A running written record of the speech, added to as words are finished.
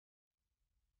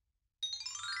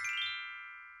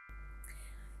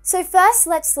So first,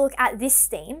 let's look at this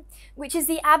theme, which is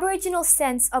the Aboriginal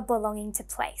sense of belonging to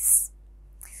place.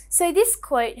 So this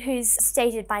quote, who's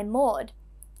stated by Maud,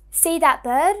 "See that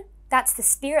bird? That's the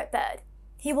spirit bird.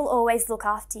 He will always look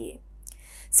after you."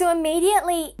 So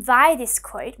immediately via this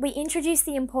quote, we introduce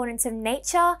the importance of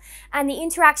nature and the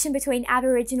interaction between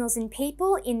Aboriginals and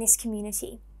people in this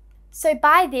community. So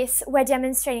by this, we're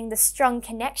demonstrating the strong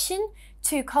connection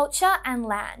to culture and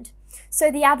land.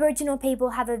 So the Aboriginal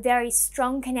people have a very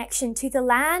strong connection to the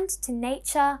land, to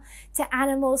nature, to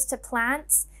animals, to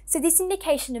plants. So this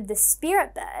indication of the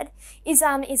spirit bird is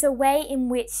a way in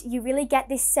which you really get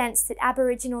this sense that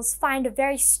Aboriginals find a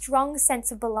very strong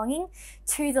sense of belonging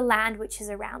to the land which is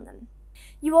around them.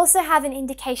 You also have an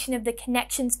indication of the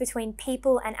connections between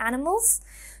people and animals.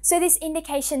 So this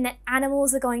indication that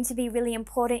animals are going to be really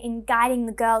important in guiding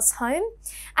the girls home,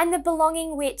 and the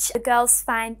belonging which the girls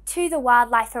find to the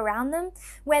wildlife around them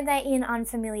when they're in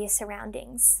unfamiliar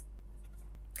surroundings.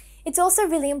 It's also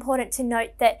really important to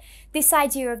note that this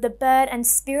idea of the bird and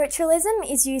spiritualism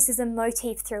is used as a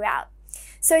motif throughout.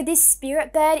 So this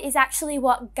spirit bird is actually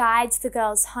what guides the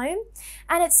girls home,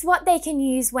 and it's what they can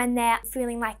use when they're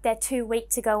feeling like they're too weak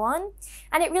to go on,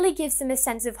 and it really gives them a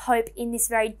sense of hope in this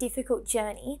very difficult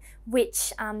journey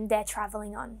which they're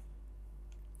travelling on.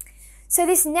 So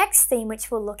this next theme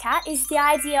which we'll look at is the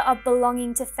idea of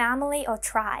belonging to family or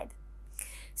tribe.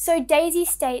 So Daisy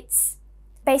states,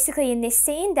 basically in this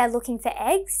scene, they're looking for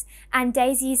eggs, and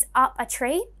Daisy's up a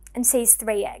tree and sees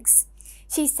 3 eggs.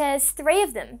 She says, 3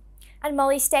 of them. And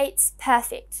Molly states,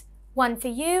 perfect. 1 for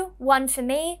you, 1 for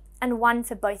me, and 1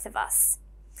 for both of us.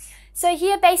 So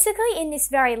here, basically in this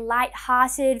very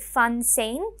light-hearted, fun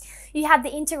scene, you have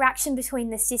the interaction between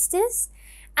the sisters,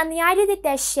 and the idea that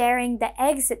they're sharing the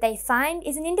eggs that they find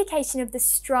is an indication of the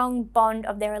strong bond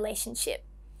of their relationship.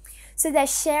 So they're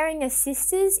sharing as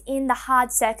sisters in the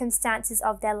hard circumstances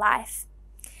of their life.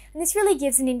 And this really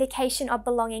gives an indication of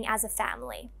belonging as a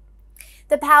family.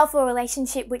 The powerful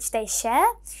relationship which they share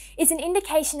is an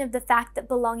indication of the fact that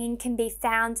belonging can be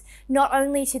found not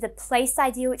only to the place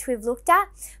idea which we've looked at,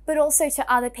 but also to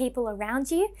other people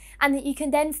around you, and that you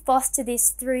can then foster this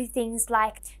through things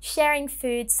like sharing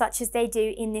food such as they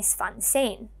do in this fun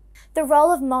scene. The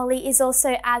role of Molly is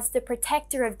also as the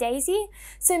protector of Daisy.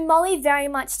 So Molly very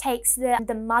much takes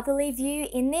the motherly view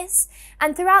in this,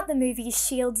 and throughout the movie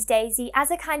shields Daisy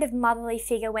as a kind of motherly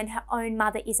figure when her own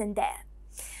mother isn't there.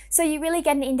 So you really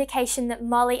get an indication that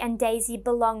Molly and Daisy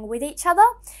belong with each other,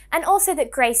 and also that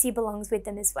Gracie belongs with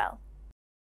them as well.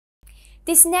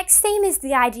 This next theme is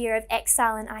the idea of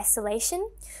exile and isolation,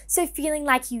 so feeling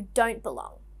like you don't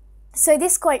belong. So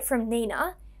this quote from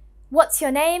Nina, "What's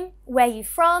your name? Where you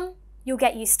from? You'll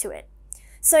get used to it."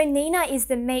 So Nina is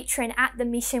the matron at the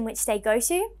mission which they go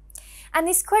to, and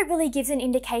this quote really gives an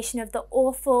indication of the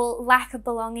awful lack of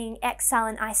belonging, exile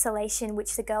and isolation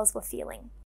which the girls were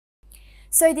feeling.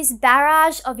 So this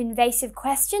barrage of invasive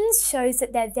questions shows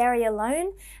that they're very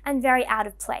alone and very out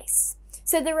of place.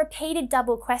 So the repeated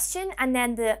double question and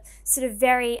then the sort of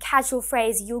very casual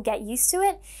phrase, "you'll get used to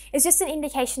it," is just an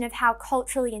indication of how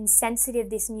culturally insensitive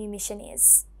this new mission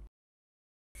is.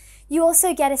 You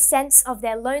also get a sense of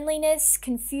their loneliness,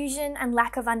 confusion, and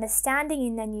lack of understanding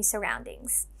in their new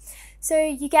surroundings. So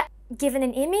you get given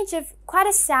an image of quite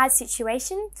a sad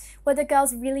situation where the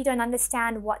girls really don't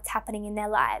understand what's happening in their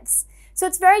lives. So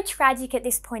it's very tragic at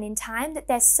this point in time that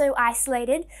they're so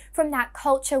isolated from that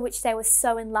culture which they were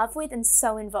so in love with and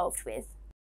so involved with.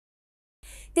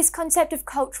 This concept of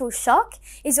cultural shock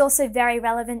is also very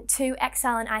relevant to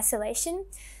exile and isolation.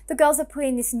 The girls are put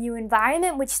in this new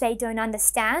environment which they don't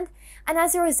understand, and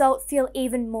as a result feel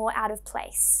even more out of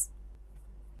place.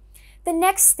 The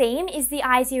next theme is the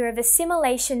idea of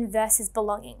assimilation versus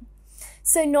belonging.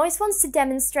 So Noyce wants to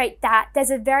demonstrate that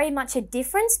there's very much a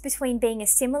difference between being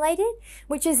assimilated,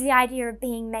 which is the idea of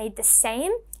being made the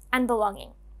same, and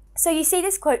belonging. So you see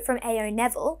this quote from A.O.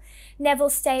 Neville.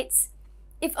 Neville states,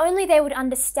 "If only they would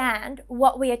understand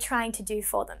what we are trying to do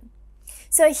for them."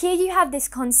 So here you have this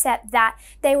concept that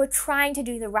they were trying to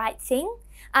do the right thing,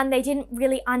 and they didn't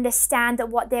really understand that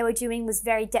what they were doing was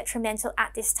very detrimental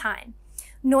at this time.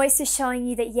 Noyce is showing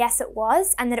you that yes, it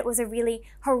was, and that it was a really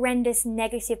horrendous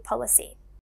negative policy.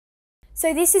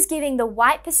 So this is giving the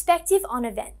white perspective on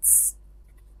events.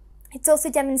 It's also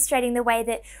demonstrating the way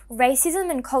that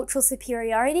racism and cultural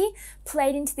superiority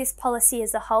played into this policy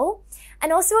as a whole,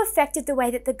 and also affected the way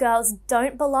that the girls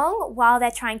don't belong while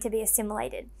they're trying to be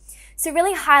assimilated. So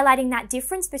really highlighting that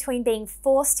difference between being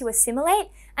forced to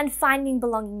assimilate and finding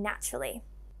belonging naturally.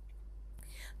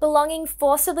 Belonging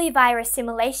forcibly via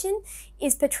assimilation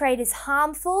is portrayed as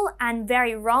harmful and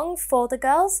very wrong for the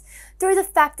girls through the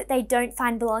fact that they don't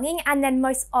find belonging, and then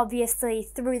most obviously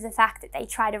through the fact that they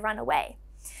try to run away.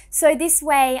 So this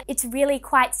way, it's really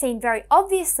quite seen very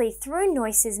obviously through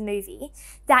Noyce's movie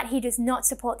that he does not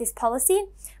support this policy,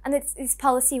 and that this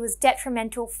policy was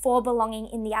detrimental for belonging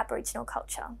in the Aboriginal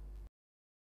culture.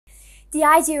 The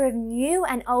idea of new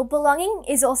and old belonging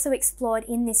is also explored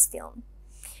in this film.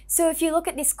 So if you look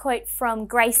at this quote from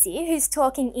Gracie, who's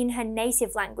talking in her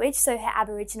native language, so her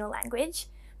Aboriginal language,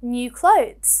 new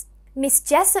clothes. Miss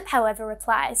Jessup, however,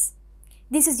 replies,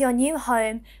 "This is your new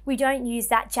home, we don't use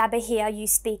that jabber here, you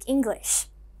speak English."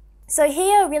 So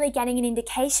here we're really getting an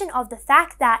indication of the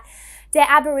fact that their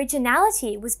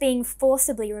Aboriginality was being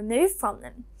forcibly removed from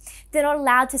them. They're not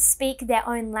allowed to speak their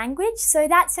own language, so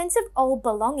that sense of old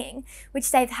belonging,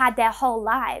 which they've had their whole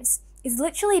lives, is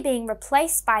literally being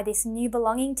replaced by this new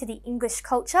belonging to the English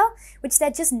culture, which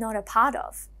they're just not a part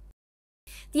of.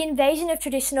 The invasion of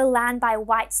traditional land by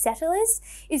white settlers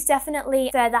is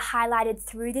definitely further highlighted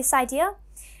through this idea,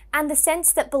 and the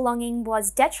sense that belonging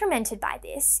was detrimented by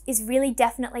this is really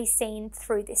definitely seen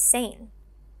through this scene.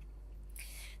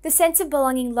 The sense of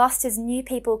belonging lost as new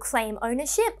people claim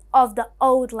ownership of the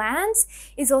old lands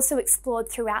is also explored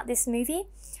throughout this movie,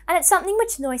 and it's something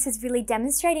which Noyce is really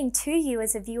demonstrating to you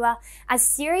as a viewer as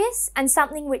serious and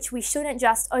something which we shouldn't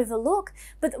just overlook,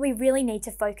 but that we really need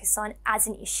to focus on as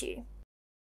an issue.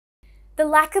 The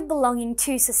lack of belonging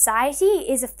to society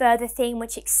is a further theme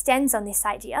which extends on this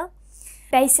idea,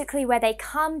 basically where they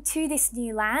come to this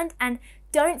new land and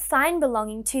don't find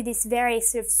belonging to this very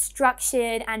sort of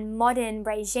structured and modern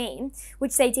regime,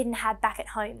 which they didn't have back at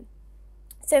home.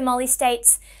 So Molly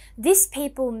states, "This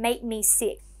people make me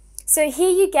sick." So here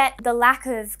you get the lack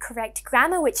of correct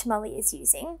grammar which Molly is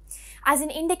using as an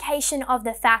indication of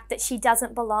the fact that she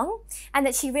doesn't belong and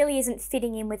that she really isn't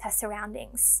fitting in with her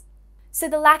surroundings. So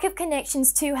the lack of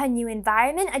connections to her new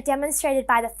environment are demonstrated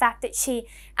by the fact that she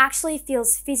actually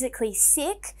feels physically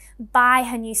sick by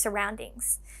her new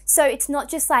surroundings. So it's not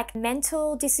just like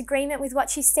mental disagreement with what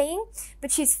she's seeing,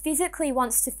 but she physically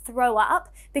wants to throw up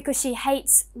because she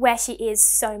hates where she is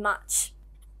so much.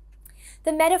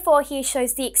 The metaphor here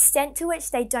shows the extent to which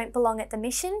they don't belong at the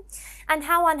mission and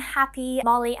how unhappy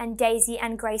Molly and Daisy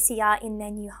and Gracie are in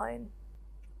their new home.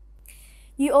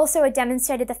 You also are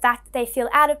demonstrated the fact that they feel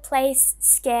out of place,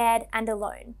 scared, and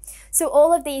alone. So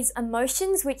all of these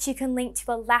emotions, which you can link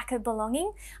to a lack of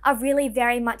belonging, are really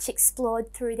very much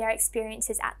explored through their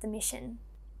experiences at the mission.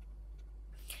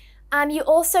 You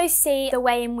also see the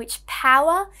way in which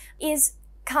power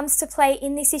comes to play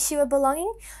in this issue of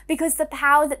belonging, because the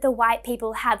power that the white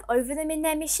people have over them in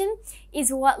their mission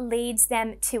is what leads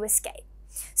them to escape.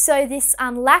 So this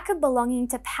lack of belonging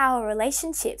to power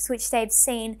relationships, which they've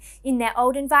seen in their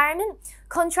old environment,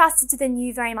 contrasted to the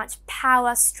new very much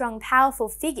strong, powerful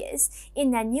figures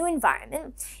in their new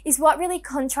environment, is what really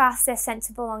contrasts their sense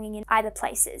of belonging in either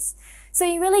places. So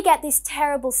you really get this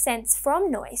terrible sense from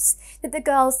Noyce that the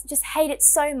girls just hate it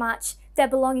so much, their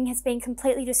belonging has been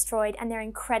completely destroyed and they're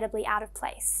incredibly out of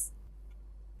place.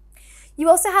 You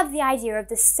also have the idea of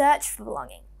the search for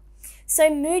belonging. So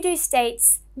Mudu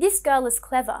states, "This girl is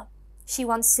clever. She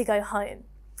wants to go home."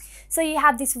 So you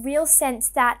have this real sense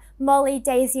that Molly,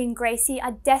 Daisy, and Gracie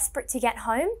are desperate to get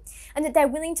home and that they're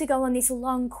willing to go on this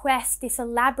long quest, this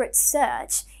elaborate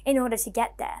search in order to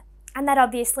get there. And that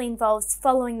obviously involves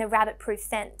following the rabbit-proof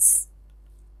fence.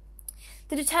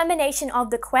 The determination of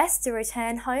the quest to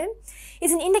return home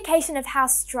is an indication of how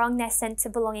strong their sense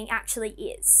of belonging actually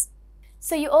is.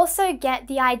 So you also get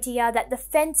the idea that the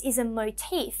fence is a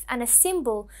motif and a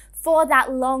symbol for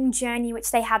that long journey which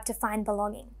they have to find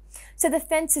belonging. So the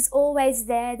fence is always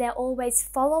there, they're always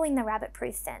following the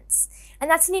rabbit-proof fence. And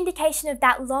that's an indication of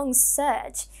that long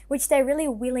search which they're really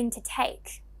willing to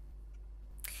take.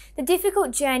 The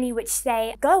difficult journey which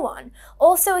they go on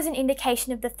also is an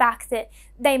indication of the fact that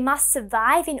they must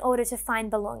survive in order to find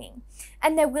belonging.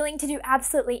 And they're willing to do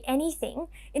absolutely anything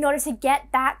in order to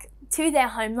get back to their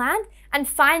homeland and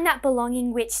find that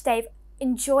belonging which they've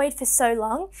enjoyed for so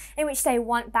long and which they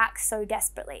want back so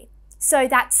desperately. So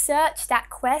that search, that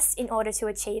quest in order to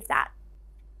achieve that.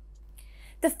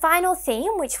 The final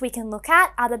theme which we can look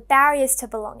at are the barriers to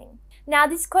belonging. Now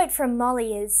this quote from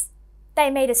Molly is, "They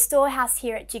made a storehouse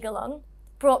here at Jigalong,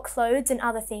 brought clothes and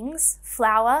other things,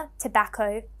 flour,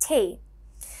 tobacco, tea."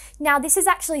 Now this is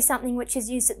actually something which is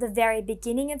used at the very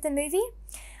beginning of the movie,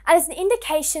 and it's an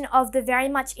indication of the very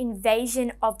much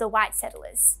invasion of the white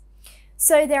settlers.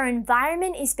 So their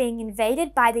environment is being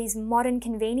invaded by these modern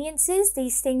conveniences,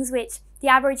 these things which the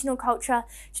Aboriginal culture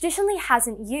traditionally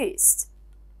hasn't used.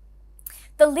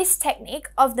 The list technique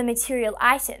of the material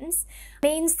items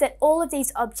means that all of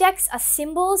these objects are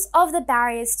symbols of the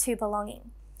barriers to belonging.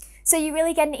 So you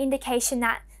really get an indication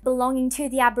that belonging to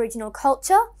the Aboriginal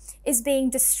culture is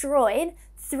being destroyed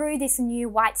through this new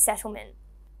white settlement.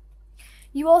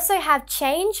 You also have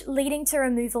change leading to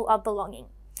removal of belonging.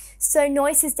 So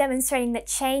Noyce is demonstrating that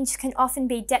change can often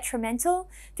be detrimental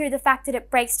through the fact that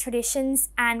it breaks traditions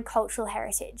and cultural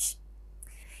heritage.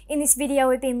 In this video,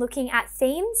 we've been looking at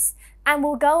themes, and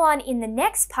we'll go on in the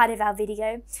next part of our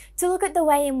video to look at the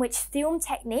way in which film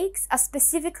techniques are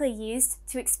specifically used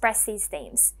to express these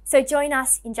themes. So join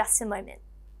us in just a moment.